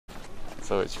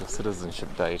So it's your citizenship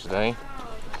day today.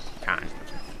 Can't.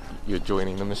 You're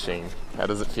joining the machine. How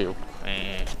does it feel?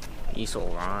 It's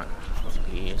alright.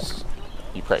 Yes.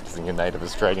 You practicing your native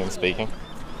Australian speaking?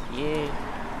 Yeah.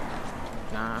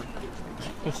 Nah.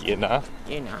 Yeah, nah.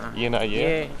 Yeah, nah. Yeah, nah, yeah.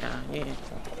 Yeah, nah, yeah.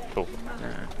 Cool. Nah,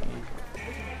 yeah.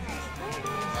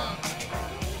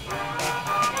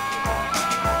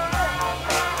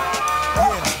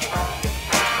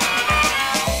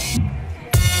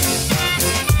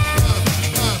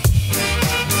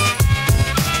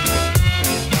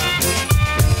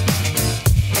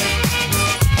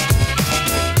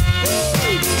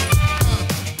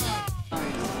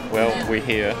 Well, we're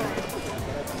here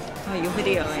Oh, you're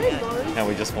videoing and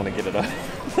we just want to get it over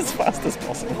as fast as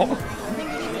possible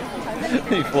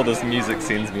before this music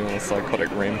sends me on a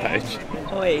psychotic rampage. it.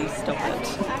 Oi, stop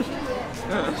it.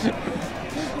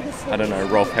 I don't know,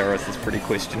 Rolf Harris is pretty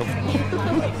questionable.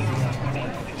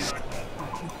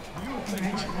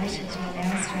 Congratulations, you are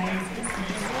now Australia's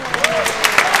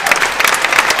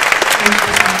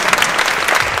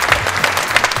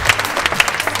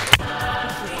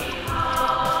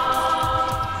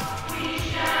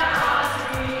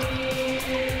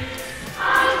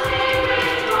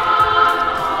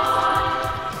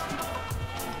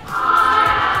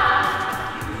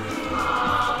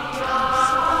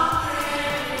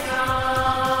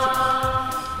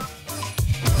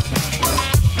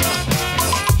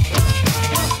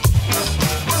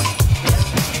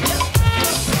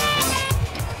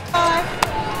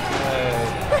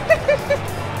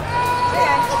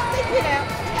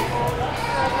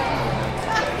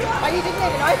You didn't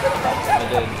even open it. I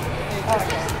did.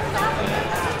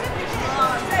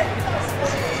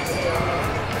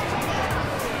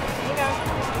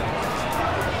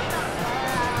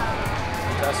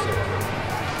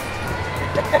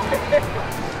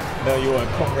 No, you are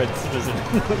comrade citizen.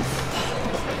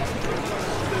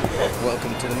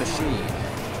 Welcome to the machine.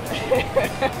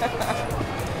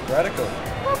 Radical.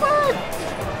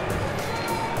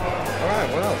 Alright,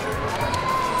 well.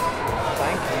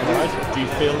 Thank you. Right, do you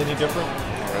feel any different?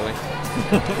 Not really.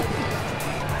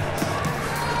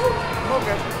 All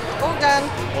good. All done.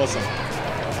 Awesome.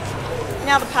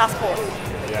 Now the passport.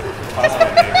 Yeah,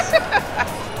 passport next.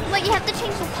 Wait, you have to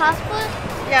change the passport?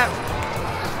 Yeah.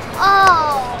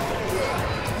 Oh.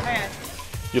 Okay.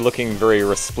 You're looking very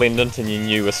resplendent in your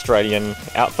new Australian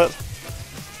outfit.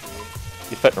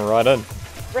 You're fitting right in.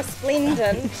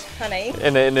 Resplendent, honey.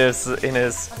 In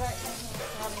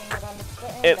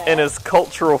his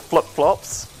cultural flip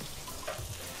flops.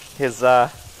 His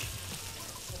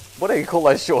what do you call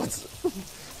those shorts?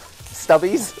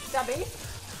 Stubbies. Stubby.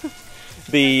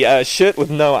 The shirt with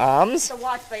no arms. The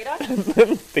white beater.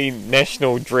 The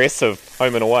national dress of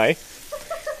home and away.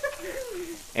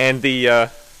 And the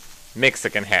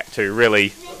Mexican hat too,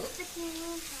 really.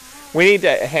 We need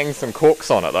to hang some corks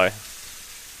on it though.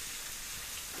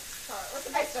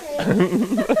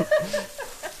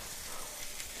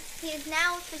 He is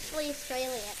now officially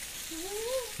Australian.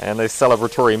 And those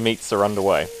celebratory meats are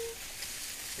underway.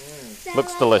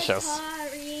 Looks delicious.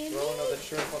 Celebratory. Another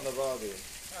shrimp on the barbie.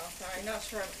 Oh, sorry, not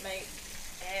shrimp meat.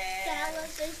 And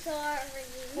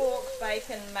Celebratory. pork,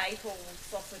 bacon, maple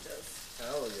sausages.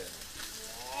 Hell yeah.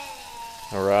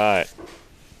 Alright.